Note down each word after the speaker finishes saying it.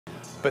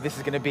But this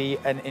is going to be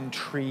an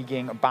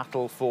intriguing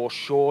battle for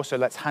sure. So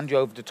let's hand you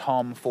over to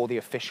Tom for the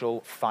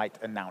official fight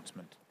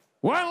announcement.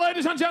 Well,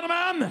 ladies and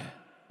gentlemen,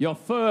 your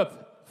third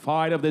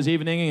fight of this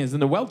evening is in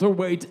the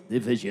welterweight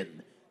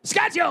division.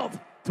 Scheduled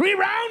 3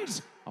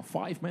 rounds of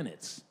 5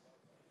 minutes.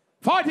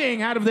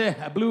 Fighting out of the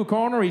blue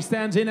corner, he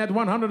stands in at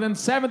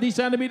 170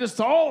 centimeters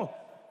tall,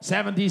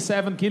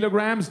 77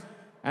 kilograms,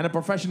 and a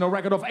professional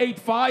record of 8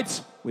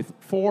 fights with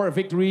 4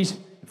 victories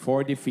and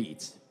 4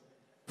 defeats.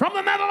 From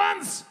the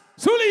Netherlands,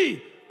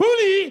 Sully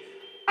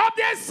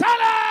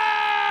Abdesalam!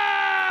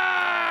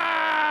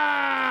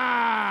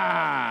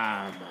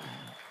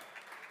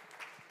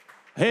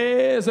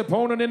 His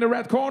opponent in the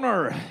red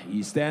corner,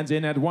 he stands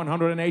in at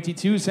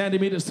 182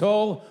 centimeters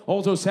tall,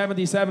 also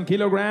 77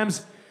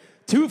 kilograms.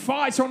 2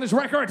 fights on his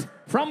record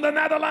from the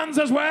Netherlands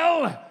as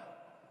well.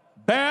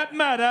 Bad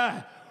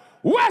matter,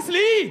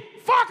 Wesley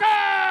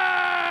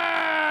Fokker!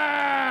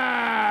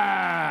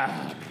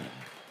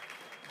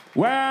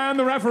 When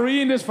the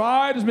referee in this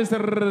fight is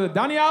Mr.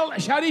 Daniel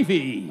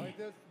Sharifi.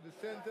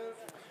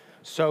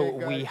 So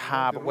we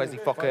have Wesley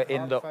Fokker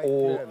in the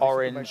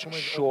all-orange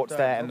shorts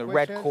there in the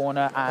red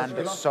corner,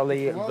 and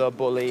Sully the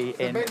Bully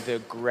in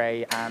the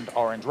grey and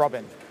orange.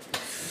 Robin.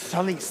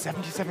 Sully,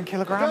 77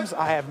 kilograms?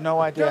 I have no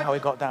idea how he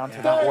got down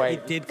to that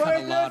weight. He did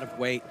cut a lot of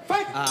weight.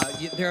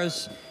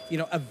 There's,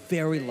 a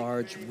very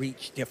large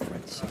reach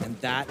difference, and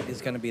that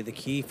is going to be the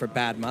key for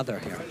Bad Mother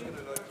here.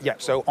 Yeah,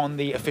 so on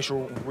the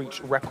official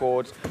reach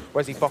records,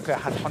 Wesley Fokker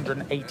has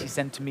 180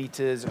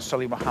 centimeters,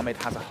 Sully Mohamed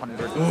has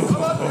 100.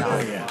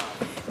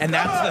 And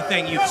that's the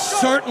thing, you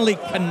certainly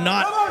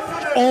cannot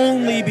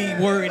only be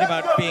worried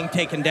about being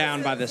taken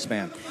down by this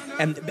man.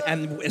 And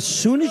as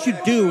soon as you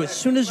do, as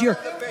soon as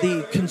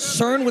the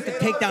concern with the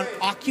takedown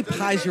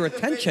occupies your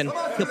attention,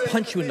 he'll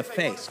punch you in the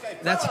face.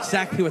 That's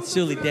exactly what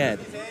Sully did.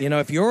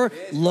 If you're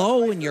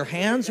low and your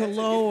hands are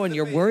low and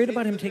you're worried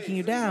about him taking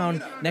you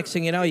down, next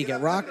thing you know, you get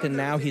rocked, and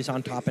now he's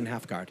on top in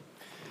half guard.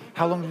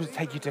 How long does it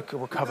take you to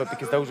recover?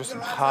 Because those were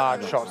some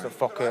hard shots that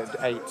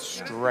Fokker ate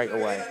straight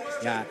away.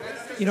 Yeah.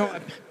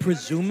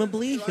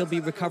 Presumably he'll be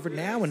recovered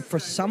now, and for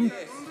some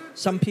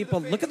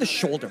people, look at the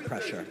shoulder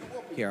pressure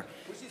here.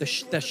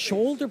 The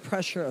shoulder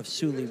pressure of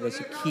Sully was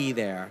a key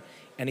there,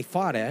 and he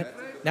fought it.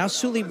 Now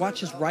Sully, watch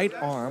his right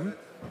arm.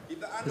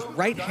 His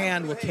right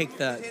hand will take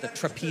the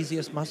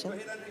trapezius muscle.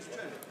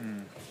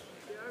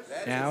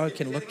 Now it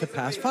can look to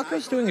pass.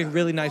 Fokker's doing a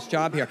really nice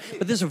job here,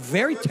 but this is a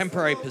very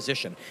temporary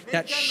position.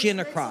 That shin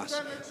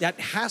across, that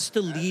has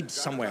to lead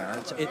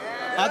somewhere.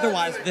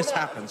 Otherwise, this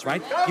happens,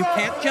 right? You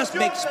can't just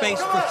make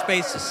space for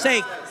space's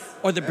sake,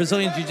 or the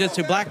Brazilian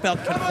Jiu-Jitsu black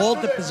belt can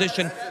hold the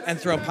position and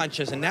throw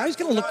punches. And now he's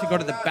going to look to go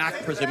to the back,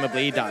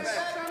 presumably he does.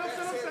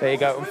 There you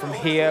go. And from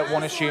here,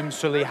 one assumes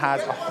Sully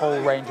has a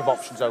whole range of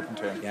options open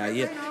to him. Yeah,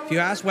 if you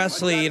ask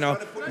Wesley,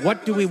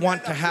 what do we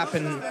want to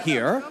happen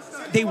here?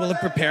 They will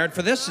have prepared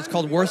for this. It's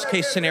called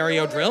worst-case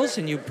scenario drills,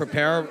 and you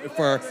prepare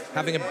for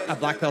having a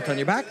black belt on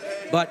your back.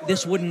 But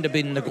this wouldn't have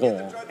been the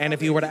goal. And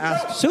if you were to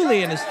ask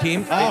Sully and his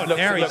team, it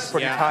looks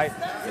pretty tight.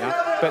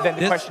 Yeah. But then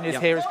the question is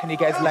here is, can he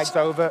get his legs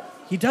over?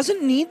 He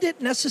doesn't need it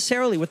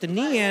necessarily with the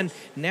knee in.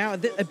 Now,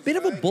 a bit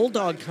of a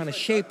bulldog kind of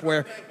shape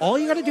where all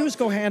you got to do is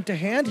go hand to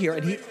hand here,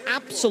 and he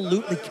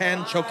absolutely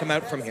can choke him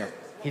out from here.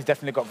 He's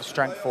definitely got the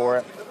strength for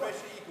it.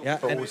 Yeah,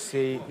 but we'll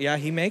see. Yeah,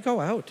 he may go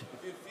out.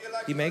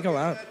 He may go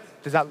out.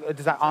 Does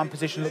that arm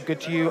position look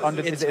good to you?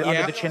 Is it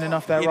under the chin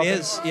enough there, Robin? It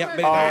is, yeah.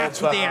 But that's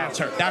the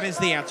answer. That is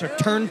the answer.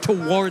 Turn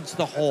towards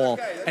the hole,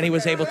 and he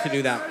was able to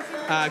do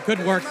that.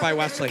 Good work by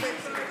Wesley.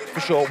 For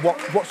sure.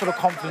 What sort of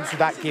confidence would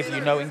that give you,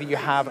 knowing that you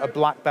have a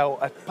black belt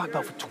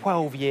for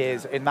 12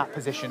 years in that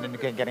position and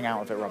getting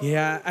out of it, Robin?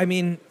 Yeah, I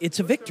mean, it's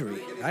a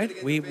victory,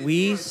 right?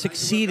 We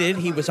succeeded.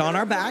 He was on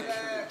our back,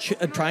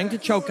 trying to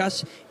choke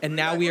us, and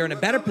now we are in a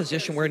better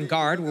position. We're in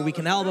guard where we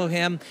can elbow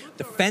him.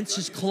 The fence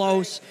is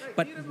close,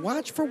 but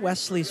watch for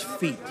Wesley's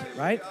feet,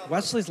 right?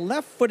 Wesley's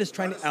left foot is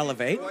trying to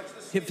elevate.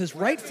 If his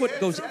right foot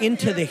goes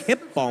into the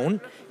hip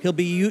bone, he'll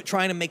be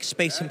trying to make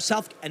space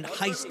himself and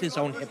heist his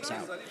own hips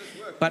out.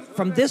 But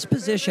from this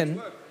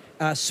position,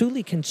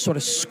 Sully can sort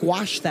of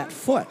squash that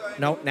foot.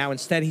 No, now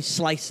instead he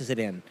slices it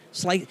in.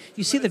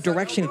 You see the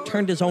direction he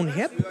turned his own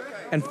hip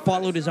and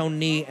followed his own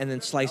knee and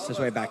then sliced his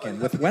way back in.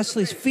 With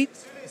Wesley's feet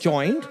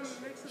joined,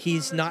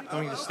 he's not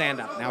going to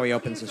stand up. Now he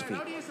opens his feet.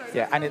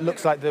 Yeah, and it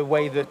looks like the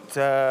way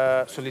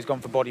that Sully's gone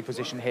for body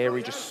position here,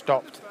 he just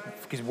stopped,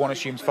 because one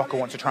assumes Fokker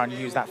wants to try and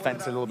use that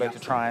fence a little bit to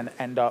try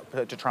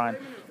and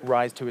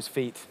rise to his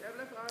feet.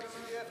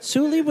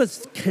 Sully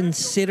was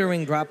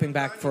considering dropping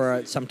back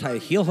for some type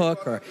of heel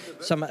hook or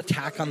some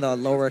attack on the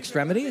lower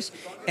extremities,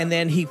 and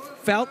then he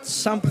felt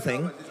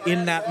something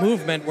in that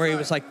movement where he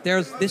was like,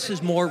 this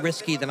is more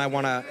risky than I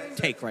want to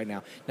take right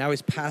now. Now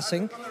he's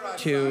passing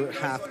to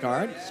half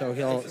guard, so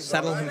he'll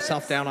settle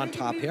himself down on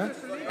top here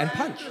and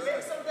punch.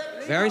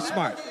 Very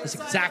smart. That's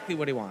exactly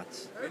what he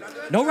wants.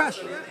 No rush.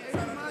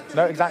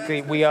 No,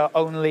 exactly. We are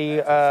only,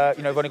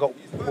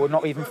 we're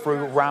not even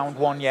through round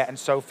 1 yet, and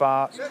so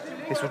far,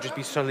 this will just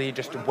be Sully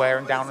just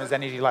wearing down his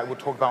energy like we'll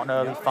talk about in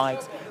early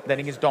fights,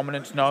 letting his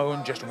dominance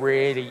known, just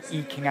really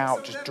eking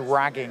out, just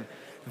dragging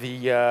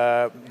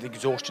the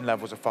exhaustion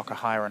levels of Fokker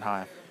higher and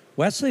higher.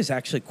 Wesley's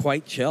actually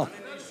quite chill.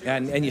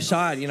 And you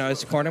saw it,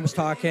 his corner was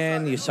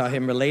talking, you saw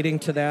him relating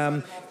to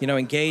them,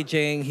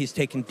 engaging. He's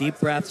taking deep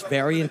breaths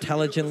very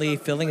intelligently,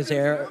 filling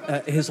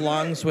his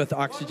lungs with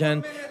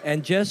oxygen,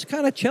 and just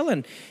kind of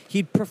chilling.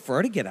 He'd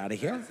prefer to get out of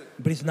here,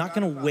 but he's not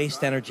going to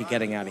waste energy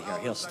getting out of here.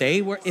 He'll stay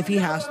if he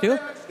has to.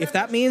 If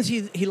that means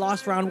he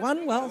lost round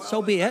 1, well,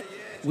 so be it.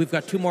 We've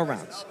got 2 more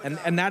rounds.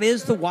 And that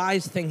is the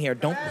wise thing here.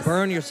 Don't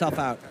burn yourself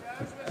out.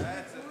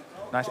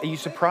 Nice. Are you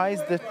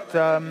surprised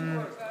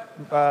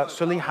that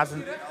Sully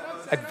hasn't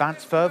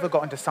advanced further,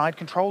 got into side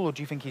control, or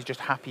do you think he's just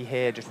happy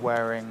here, just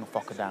wearing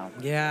Fokker down?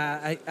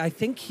 Yeah, I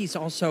think he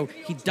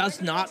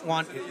does not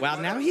want, well,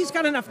 now he's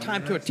got enough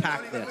time to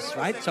attack this,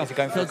 right? So is he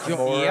going for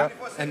a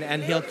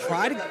and he'll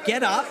try to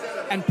get up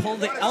and pull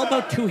the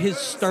elbow to his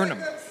sternum.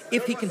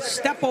 If he can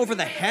step over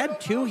the head,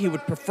 too, he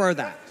would prefer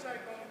that.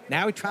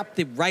 Now he trapped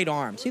the right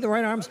arm. See the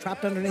right arm's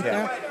trapped underneath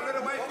there?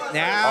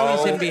 Now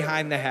he's in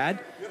behind the head.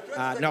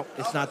 No,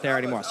 it's not there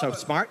anymore. So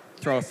smart,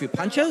 throw a few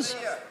punches,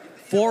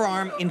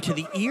 forearm into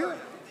the ear,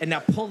 and now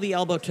pull the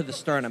elbow to the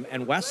sternum.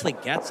 And Wesley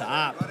gets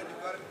up.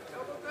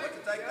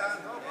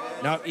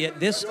 Now,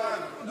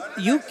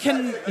 you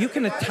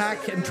can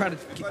attack and try to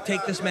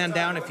take this man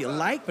down if you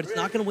like, but it's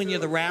not going to win you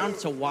the round,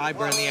 so why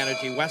burn the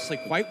energy? Wesley,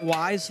 quite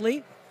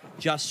wisely,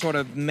 just sort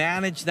of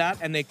managed that,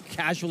 and then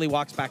casually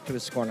walks back to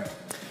his corner.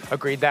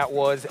 Agreed. That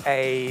was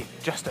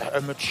just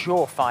a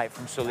mature fight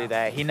from Sully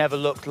there. He never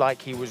looked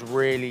like he was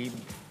really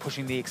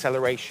pushing the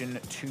acceleration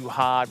too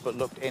hard, but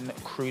looked in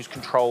cruise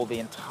control the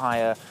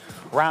entire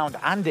round.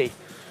 Andy,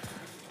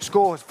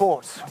 scores,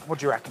 thoughts, what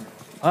do you reckon?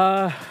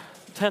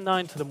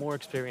 10-9 to the more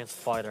experienced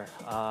fighter.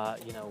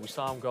 We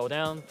saw him go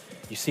down.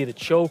 You see the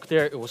choke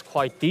there. It was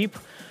quite deep.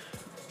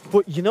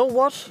 But you know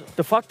what?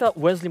 The fact that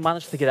Wesley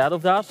managed to get out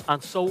of that,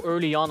 and so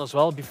early on as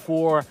well,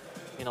 before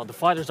the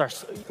fighters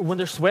when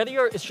they're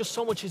sweatier, it's just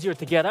so much easier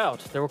to get out.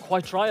 They were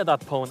quite dry at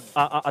that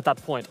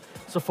point.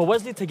 So for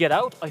Wesley to get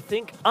out, I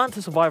think, and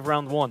to survive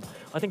round 1,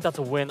 I think that's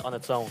a win on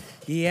its own.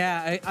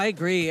 Yeah, I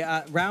agree.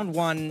 Round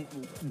 1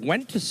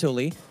 went to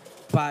Sully,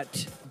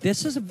 but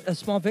this is a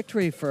small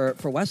victory for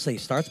Wesley. He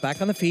starts back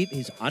on the feet.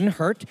 He's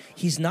unhurt.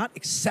 He's not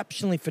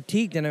exceptionally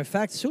fatigued. And in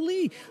fact,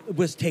 Sully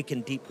was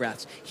taking deep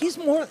breaths. He's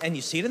more, and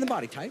you see it in the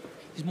body type,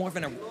 he's more of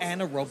an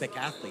anaerobic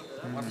athlete.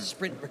 More of a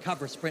sprint,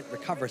 recover, sprint,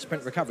 recover,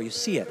 sprint, recover. You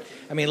see it.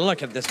 I mean,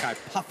 look at this guy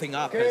puffing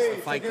up as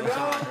the fight goes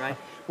on, right?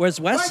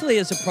 Whereas Wesley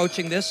is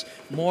approaching this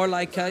more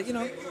like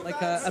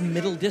a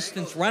middle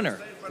distance runner,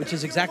 which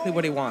is exactly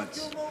what he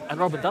wants. And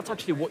Robin, that's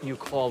actually what you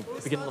called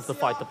the beginning of the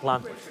fight, the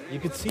plan. You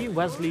could see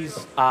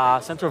Wesley's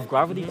center of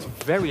gravity is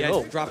very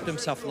low. He's dropped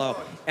himself low,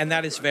 and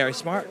that is very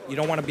smart. You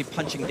don't want to be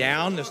punching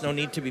down. There's no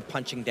need to be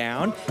punching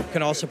down. You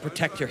can also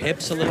protect your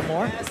hips a little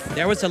more.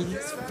 There was a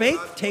fake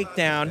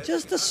takedown,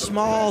 just a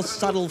small,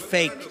 subtle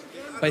fake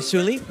by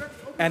Sully,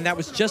 and that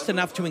was just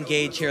enough to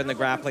engage here in the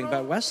grappling.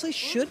 But Wesley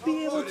should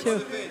be able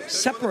to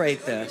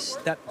separate this.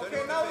 That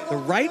the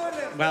right,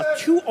 well,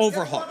 2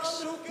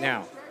 overhooks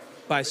now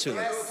by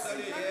Sully.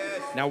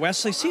 Now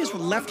Wesley, see his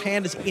left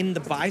hand is in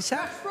the bicep.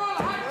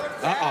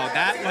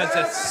 That was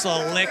a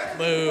slick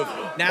move.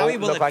 Now he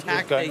will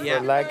attack the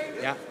leg.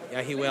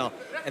 Yeah, he will.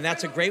 And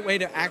that's a great way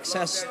to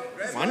access,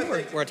 1,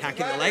 we're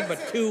attacking the leg, but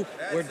 2,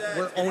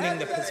 we're owning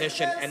the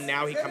position, and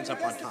now he comes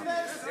up on top.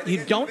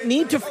 You don't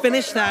need to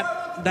finish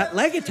that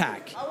leg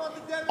attack.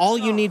 All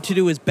you need to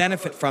do is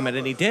benefit from it,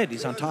 and he did.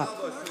 He's on top.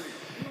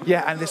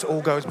 Yeah, and this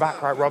all goes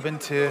back, right, Robin,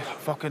 to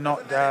Fokker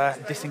not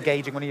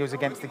disengaging when he was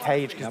against the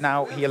cage, because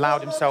now he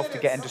allowed himself to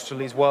get into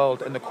Sully's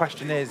world. And the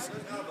question is,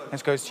 and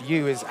this goes to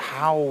you, is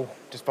how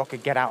does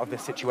Fokker get out of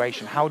this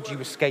situation? How do you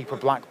escape a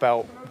black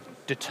belt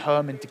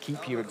determined to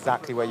keep you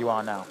exactly where you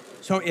are now?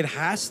 So it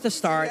has to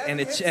start, and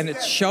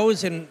it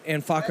shows in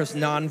Fokker's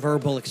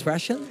nonverbal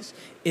expressions.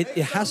 It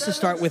has to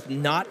start with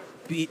not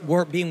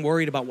being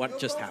worried about what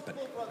just happened,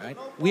 right?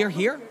 We are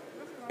here,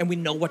 and we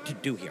know what to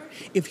do here.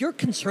 If you're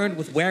concerned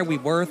with where we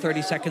were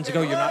 30 seconds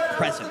ago, you're not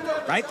present,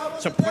 right?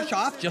 So push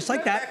off just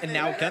like that, and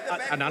now get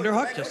an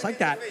underhook just like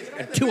that.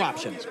 And 2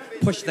 options.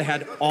 Push the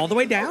head all the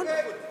way down,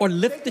 or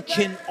lift the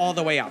chin all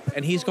the way up.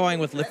 And he's going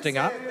with lifting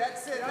up.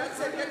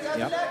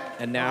 Yep.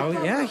 And now,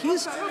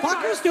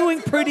 Fokker's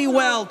doing pretty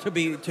well, to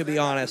be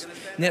honest.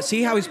 Now,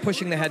 see how he's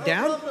pushing the head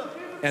down?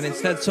 And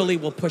instead, Sully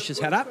will push his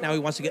head up. Now he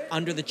wants to get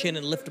under the chin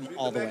and lift him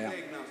all the way up.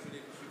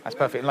 That's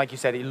perfect. And like you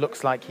said, he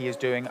looks like he is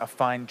doing a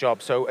fine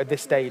job. So at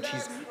this stage,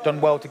 he's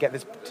done well to get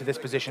to this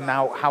position.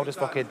 Now, how does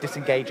Fokker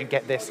disengage and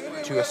get this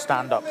to a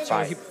stand-up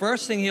fight? So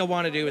first thing he'll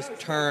want to do is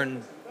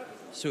turn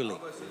Sully,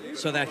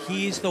 so that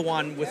he's the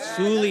one with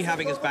Sully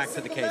having his back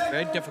to the cage.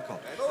 Very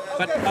difficult.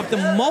 But of the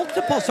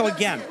multiple, so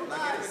again,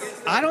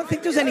 I don't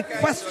think there's any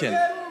question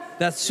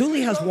that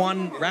Sully has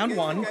won round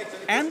 1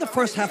 and the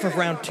first half of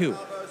round 2.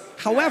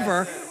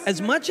 However, as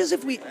much as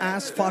if we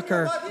asked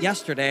Fokker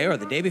yesterday or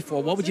the day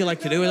before, what would you like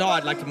to do? Oh,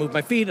 I'd like to move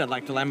my feet, I'd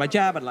like to land my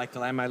jab, I'd like to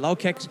land my low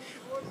kicks.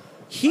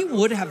 He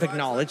would have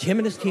acknowledged, him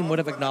and his team would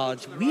have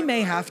acknowledged, we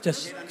may have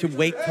to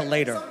wait till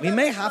later. We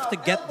may have to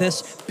get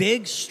this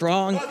big,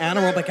 strong,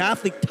 anaerobic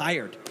athlete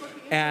tired.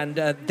 And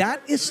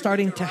that is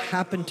starting to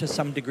happen to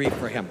some degree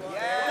for him.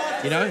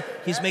 You know,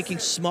 he's making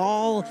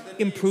small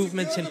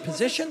improvements in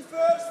position,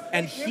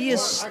 and he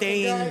is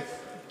staying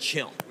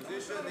chill.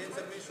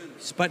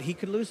 But he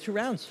could lose 2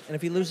 rounds. And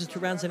if he loses 2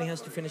 rounds, then he has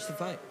to finish the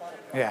fight.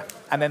 Yeah,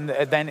 and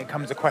then it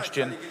comes a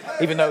question,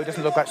 even though it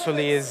doesn't look like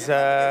Sully is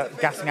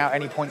gassing out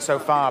any points so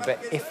far, but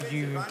if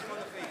you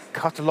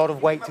cut a lot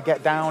of weight to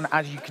get down,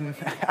 as you can,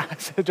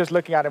 just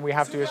looking at him, we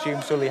have to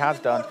assume Sully has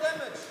done,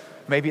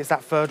 maybe it's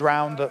that 3rd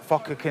round that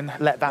Fokker can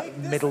let that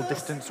middle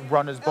distance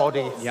runner's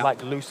body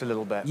like loose a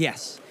little bit.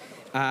 Yes.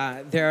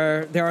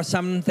 There are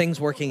some things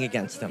working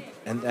against him,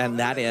 and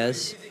that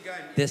is,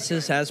 this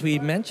is, as we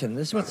mentioned,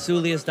 this is what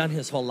Sully has done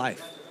his whole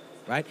life,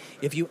 right?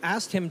 If you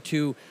asked him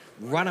to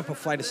run up a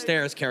flight of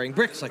stairs carrying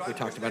bricks, like we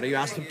talked about, or you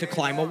asked him to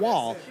climb a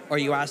wall, or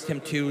you asked him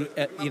to,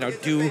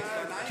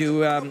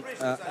 do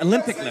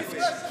Olympic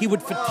lifts, he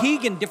would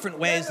fatigue in different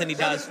ways than he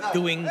does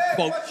doing,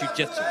 quote,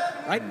 jiu-jitsu,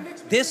 right?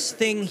 This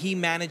thing, he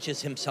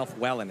manages himself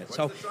well in it.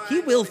 So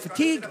he will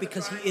fatigue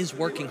because he is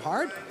working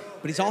hard,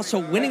 but he's also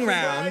winning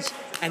rounds,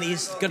 and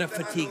he's going to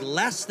fatigue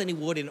less than he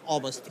would in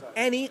almost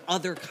any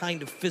other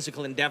kind of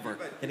physical endeavor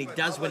than he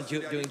does when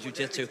doing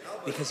jiu-jitsu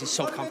because he's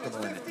so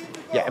comfortable in it.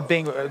 Yeah, and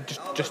being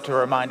just a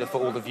reminder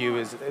for all the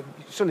viewers,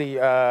 Sully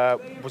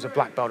was a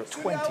black belt at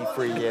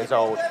 23 years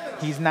old.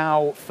 He's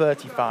now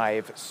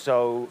 35,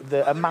 so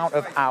the amount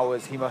of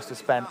hours he must have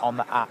spent on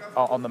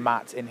the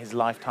mat in his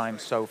lifetime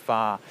so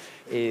far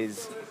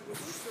is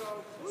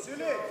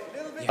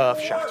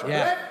earth-shattering.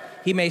 Yeah.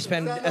 He may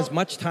spend as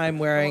much time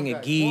wearing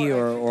a gi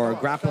or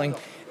grappling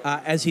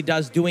as he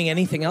does doing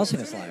anything else in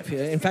his life.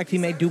 In fact, he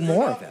may do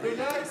more of it.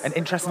 An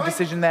interesting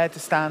decision there to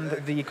stand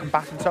the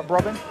combatants up,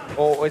 Robin?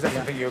 Or is that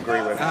something you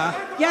agree with?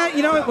 Yeah,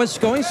 you know, it was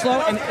going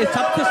slow, and it's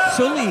up to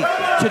Sully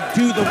to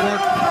do the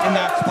work in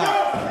that spot.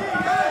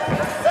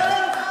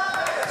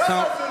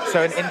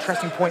 So an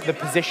interesting point, the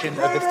position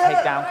of this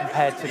takedown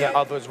compared to the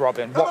others,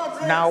 Robin.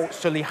 Now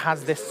Sully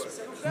has this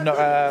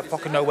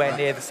Fokker nowhere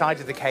near the sides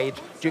of the cage.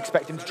 Do you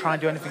expect him to try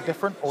and do anything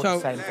different, or the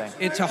same thing?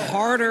 It's a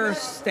harder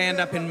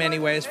stand-up in many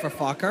ways for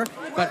Fokker,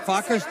 but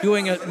Fokker's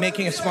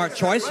making a smart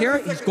choice here.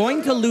 He's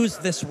going to lose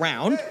this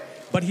round,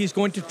 but he's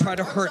going to try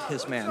to hurt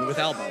his man with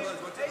elbows.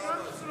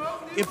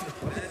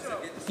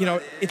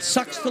 It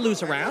sucks to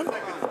lose a round,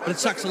 but it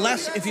sucks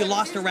less if you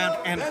lost a round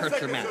and hurt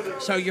your man.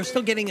 So you're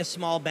still getting a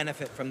small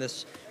benefit from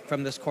this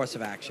course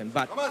of action.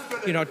 But,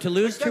 to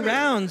lose 2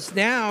 rounds,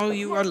 now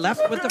you are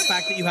left with the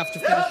fact that you have to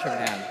finish your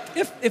man,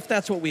 if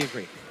that's what we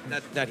agree,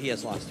 that he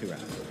has lost 2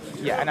 rounds.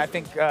 Yeah, and I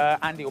think,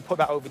 Andy, we'll put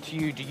that over to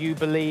you. Do you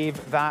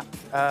believe that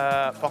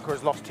Fokker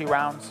has lost 2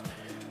 rounds?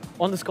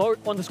 On the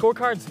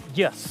scorecards,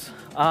 yes.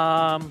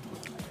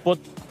 But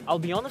I'll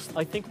be honest,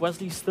 I think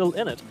Wesley's still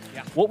in it.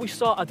 Yeah. What we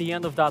saw at the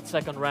end of that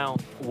 2nd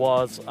round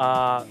was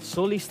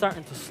Sully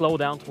starting to slow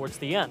down towards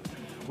the end.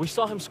 We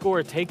saw him score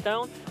a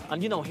takedown,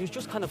 and, he was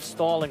just kind of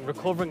stalling,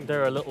 recovering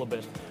there a little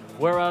bit.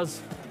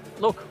 Whereas,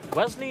 look,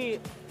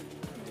 Wesley,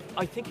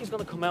 I think he's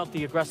going to come out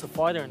the aggressive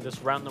fighter in this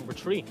round number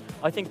 3.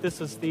 I think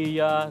this is the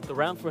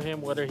round for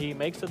him, whether he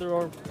makes it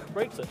or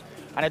breaks it.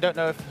 And I don't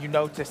know if you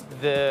noticed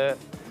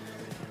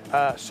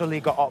Sully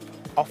got up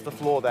off the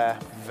floor there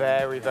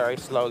very, very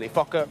slowly.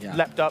 Fokker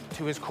leapt up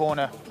to his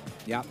corner.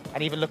 Yeah.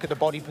 And even look at the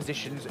body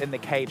positions in the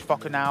cage.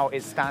 Fokker now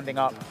is standing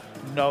up,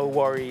 no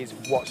worries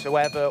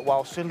whatsoever,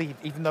 while Sully,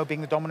 even though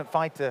being the dominant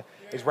fighter,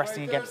 is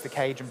resting against the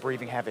cage and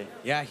breathing heavy.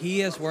 Yeah, he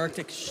has worked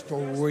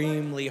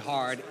extremely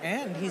hard,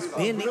 and he's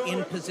been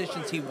in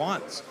positions he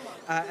wants.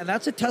 And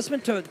that's a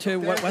testament to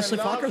what Wesley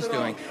Fokker's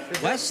doing.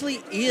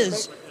 Wesley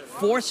is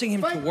forcing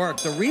him to work.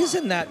 The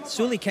reason that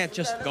Sully can't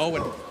just go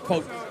and,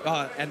 quote,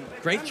 and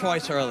great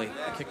choice early,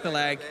 kick the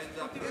leg.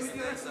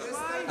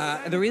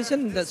 And the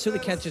reason that Sully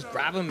can't just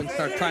grab him and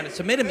start trying to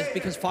submit him is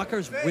because Fokker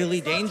is really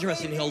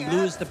dangerous and he'll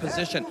lose the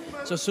position.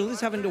 So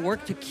Sully's having to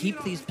work to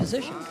keep these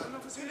positions.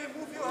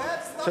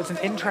 So it's an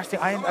interesting...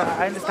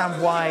 I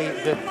understand why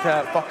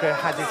that Fokker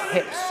has his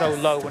hips so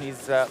low when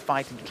he's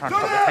fighting to try and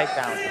stop the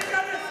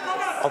takedown.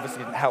 Obviously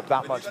didn't help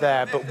that much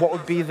there, but what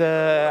would be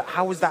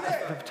how is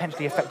that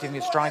potentially affecting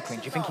his striking?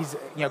 Do you think he's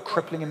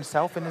crippling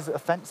himself in his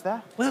offense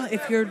there? Well,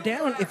 if you're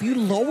down, if you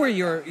lower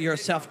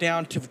yourself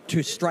down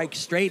to strike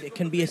straight, it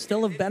can be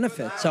still of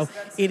benefit. So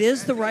it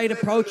is the right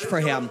approach for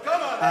him.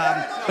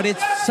 But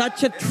it's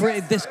such a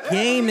this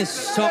game has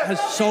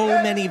so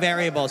many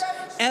variables.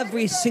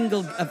 Every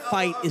single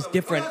fight is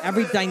different.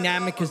 Every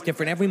dynamic is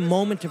different. Every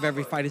moment of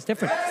every fight is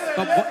different.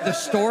 But what the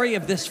story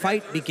of this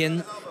fight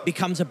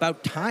becomes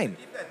about time.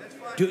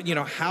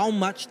 How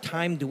much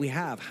time do we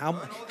have?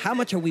 How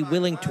much are we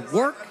willing to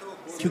work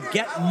to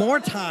get more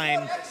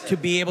time to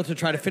be able to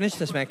try to finish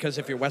this man. Because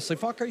if you're Wesley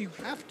Fokker, you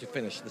have to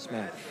finish this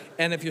man.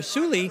 And if you're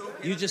Sully,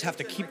 you just have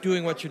to keep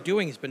doing what you're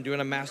doing. He's been doing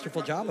a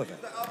masterful job of it.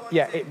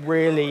 Yeah, it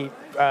really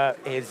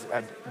is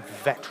a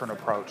veteran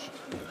approach,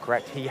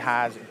 correct? He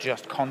has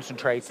just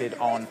concentrated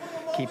on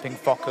keeping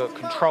Fokker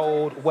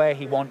controlled where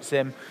he wants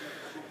him.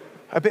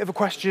 A bit of a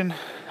question,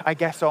 I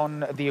guess,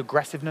 on the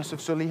aggressiveness of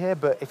Sully here,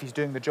 but if he's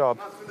doing the job.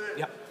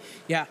 Yeah,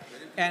 yeah,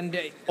 and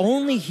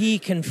only he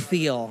can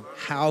feel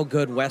how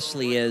good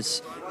Wesley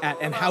is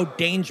and how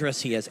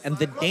dangerous he is. And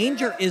the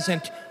danger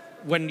isn't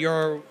when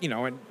you're,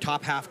 in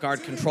top half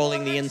guard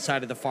controlling the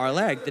inside of the far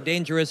leg. The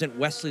danger isn't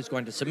Wesley's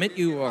going to submit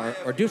you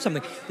or do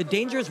something. The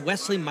danger is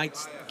Wesley might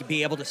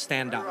be able to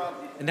stand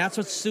up. And that's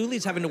what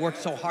Sully's having to work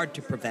so hard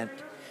to prevent.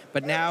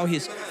 But now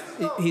he's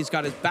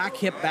got his back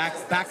hip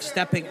back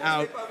stepping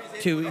out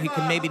to, he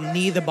can maybe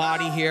knee the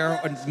body here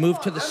and move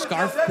to the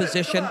scarf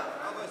position.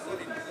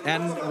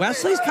 And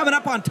Wesley's coming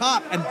up on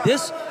top. And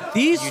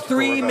these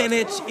 3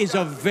 minutes is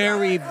a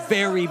very,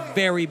 very,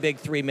 very big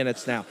 3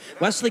 minutes now.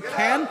 Wesley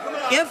can,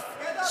 if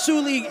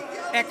Sully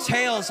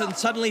exhales and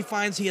suddenly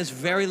finds he has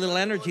very little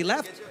energy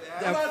left,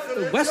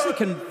 Wesley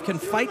can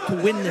fight to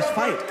win this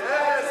fight.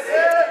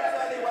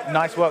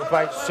 Nice work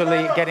by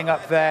Sully getting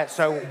up there.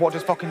 So what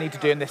does Fokker need to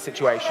do in this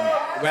situation?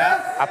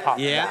 Well, apart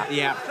from yeah, that?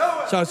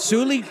 yeah. So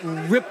Sully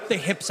ripped the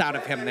hips out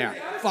of him there.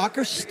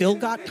 Fokker still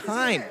got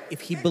time.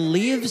 If he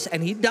believes,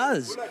 and he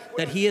does,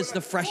 that he is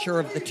the fresher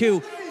of the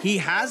two, he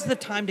has the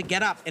time to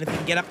get up. And if he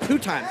can get up 2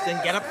 times,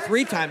 then get up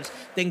 3 times,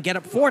 then get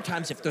up 4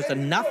 times, if there's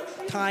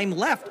enough time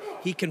left,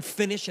 he can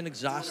finish an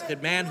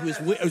exhausted man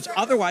who's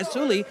otherwise,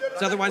 Sully,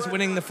 is otherwise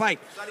winning the fight.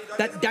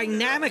 That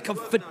dynamic of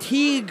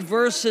fatigue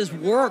versus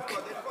work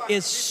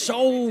is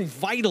so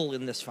vital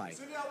in this fight.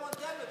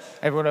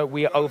 Everyone,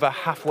 we are over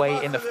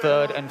halfway in the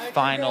 3rd and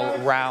final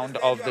round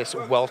of this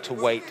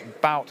welterweight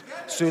bout.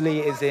 Sully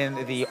is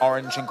in the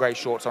orange and grey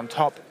shorts on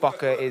top.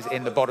 Fokker is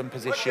in the bottom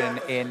position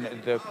in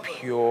the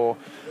pure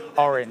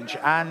orange.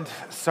 And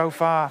so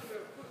far,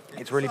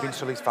 it's really been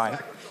Sully's fight.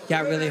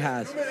 Yeah, it really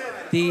has.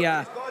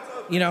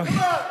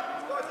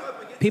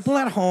 People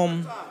at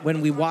home, when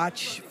we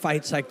watch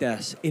fights like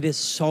this, it is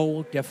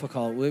so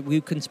difficult.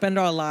 We can spend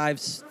our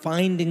lives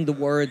finding the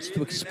words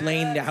to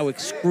explain how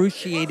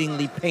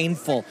excruciatingly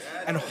painful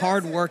and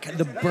hard work,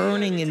 the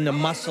burning in the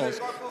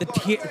muscles,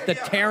 the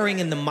tearing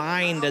in the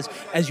mind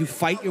as you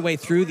fight your way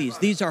through these.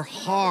 These are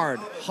hard,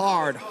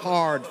 hard,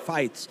 hard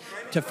fights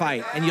to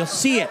fight. And you'll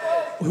see it.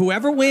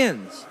 Whoever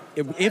wins,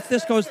 if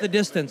this goes the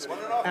distance,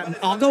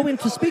 I'll go in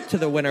to speak to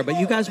the winner, but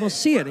you guys will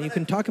see it and you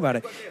can talk about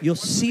it. You'll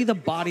see the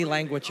body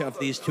language of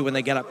these two when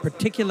they get up,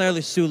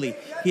 particularly Sully.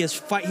 He is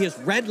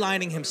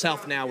redlining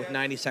himself now with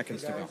 90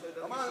 seconds to go.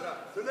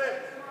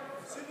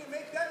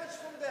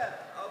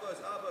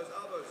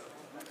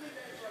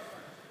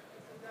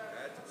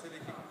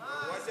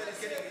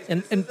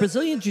 And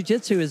Brazilian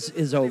Jiu-Jitsu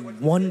is a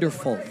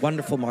wonderful,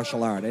 wonderful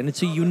martial art. And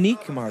it's a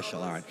unique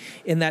martial art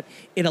in that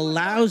it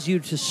allows you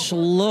to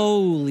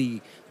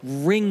slowly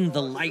wring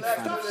the life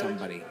out of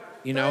somebody.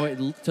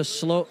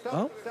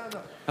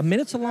 A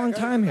minute's a long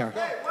time here.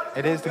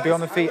 It is to be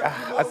on the feet.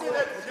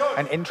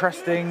 An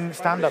interesting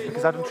stand-up,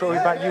 because I'm not sure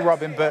about you,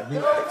 Robin, but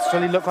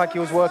Sully looked like he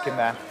was working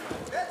there.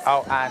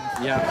 Oh,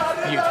 and yeah,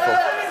 beautiful.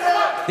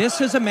 This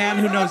is a man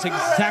who knows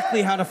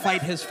exactly how to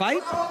fight his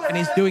fight, and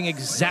he's doing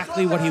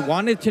exactly what he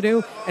wanted to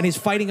do, and he's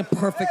fighting a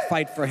perfect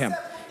fight for him.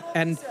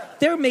 And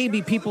there may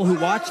be people who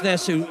watch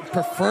this who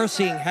prefer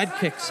seeing head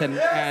kicks and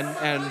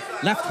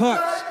left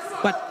hooks,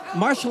 but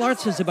martial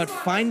arts is about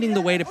finding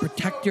the way to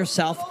protect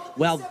yourself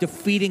while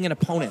defeating an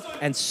opponent,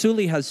 and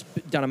Sully has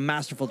done a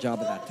masterful job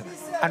of that tonight.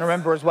 And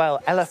remember as well,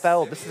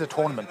 LFL, this is a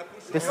tournament.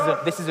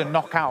 This is a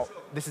knockout.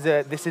 This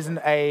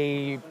isn't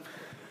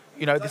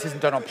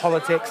done on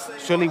politics.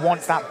 Sully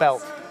wants that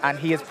belt, and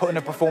he has put in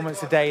a performance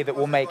today that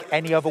will make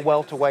any other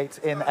welterweight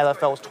in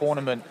LFL's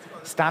tournament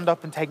stand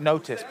up and take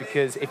notice,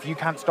 because if you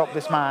can't stop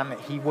this man,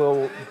 he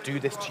will do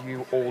this to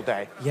you all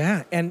day.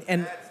 Yeah,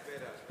 and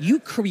you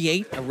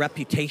create a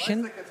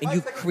reputation and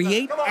you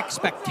create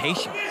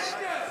expectations.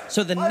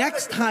 So the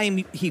next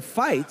time he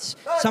fights,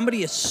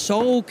 somebody is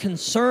so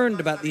concerned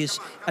about these,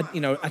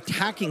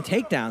 attacking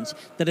takedowns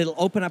that it'll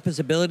open up his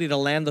ability to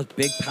land those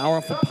big,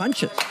 powerful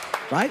punches,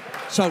 right?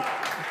 So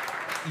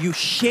you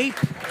shape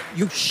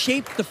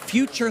the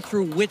future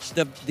through which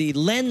the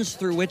lens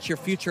through which your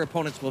future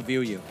opponents will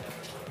view you.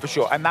 For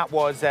sure, and that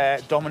was a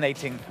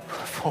dominating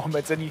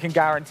performance, and you can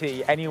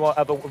guarantee any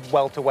other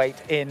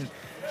welterweight in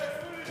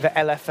the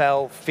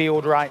LFL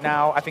field right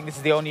now. I think this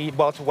is the only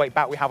welterweight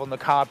bout we have on the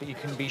card, but you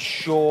can be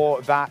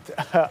sure that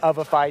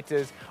other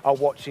fighters are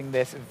watching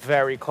this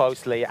very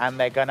closely, and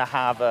they're going to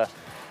have an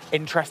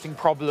interesting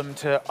problem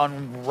to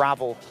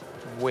unravel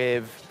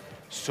with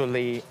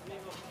Sully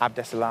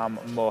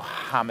Abdesalam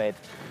Mohamed.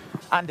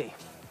 Andy,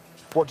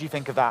 what do you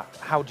think of that?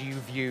 How do you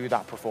view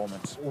that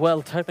performance?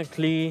 Well,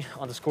 technically,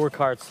 on the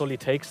scorecard, Sully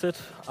takes it.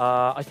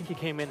 I think he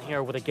came in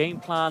here with a game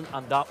plan,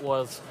 and that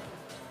was...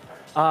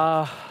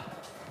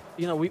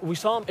 we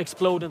saw him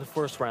explode in the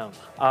first round.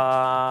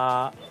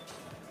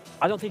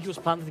 I don't think he was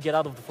planning to get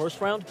out of the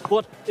first round,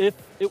 but if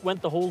it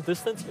went the whole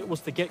distance, it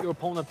was to get your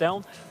opponent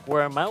down,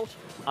 wear him out,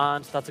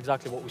 and that's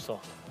exactly what we saw.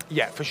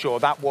 Yeah, for sure.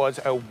 That was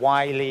a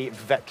wily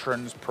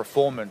veteran's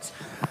performance.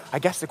 I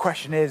guess the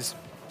question is,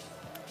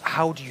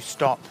 how do you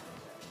stop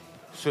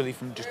Sully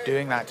from just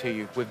doing that to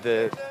you with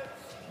the,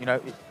 you know...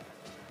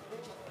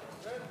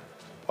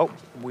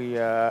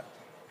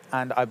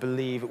 and I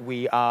believe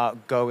we are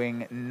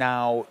going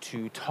now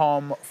to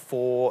Tom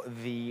for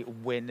the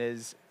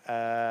winner's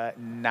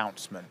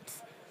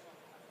announcement.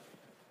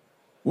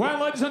 Well,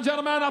 ladies and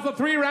gentlemen, after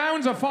 3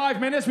 rounds of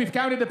 5 minutes, we've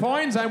counted the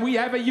points, and we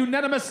have a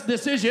unanimous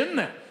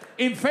decision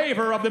in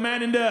favor of the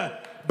man in the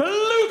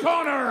blue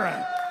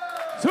corner,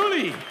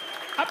 Sully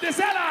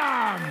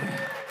Abdesalam.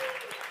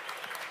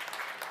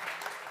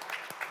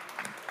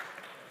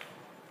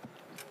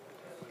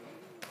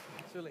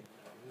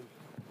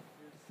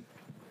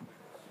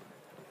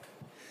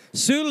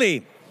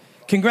 Sully,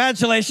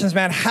 congratulations,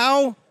 man.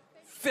 How,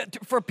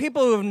 for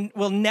people who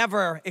will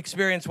never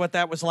experience what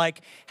that was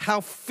like,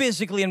 how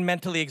physically and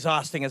mentally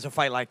exhausting is a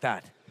fight like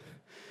that?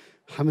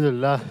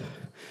 Alhamdulillah.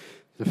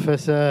 The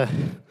first,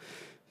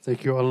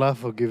 thank you Allah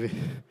for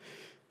giving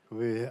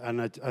me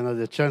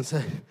another chance.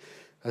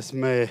 That's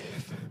my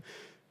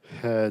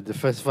the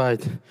first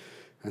fight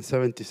and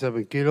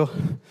 77 kilo.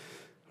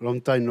 Long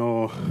time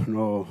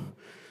no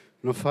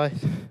fight.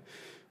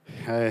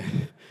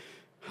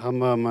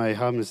 My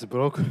arm is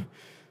broke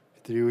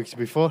 3 weeks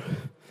before,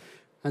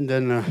 and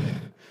then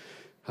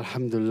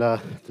Alhamdulillah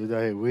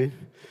today I win.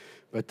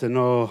 But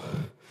no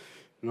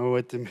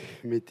what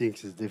me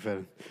thinks is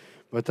different.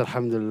 But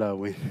Alhamdulillah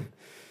win.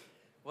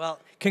 Well,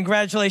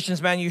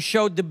 congratulations, man. You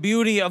showed the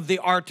beauty of the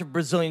art of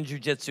Brazilian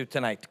Jiu-Jitsu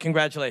tonight.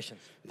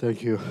 Congratulations.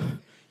 Thank you.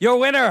 Your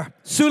winner,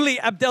 Sully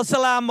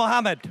Abdesalam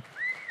Mohamed.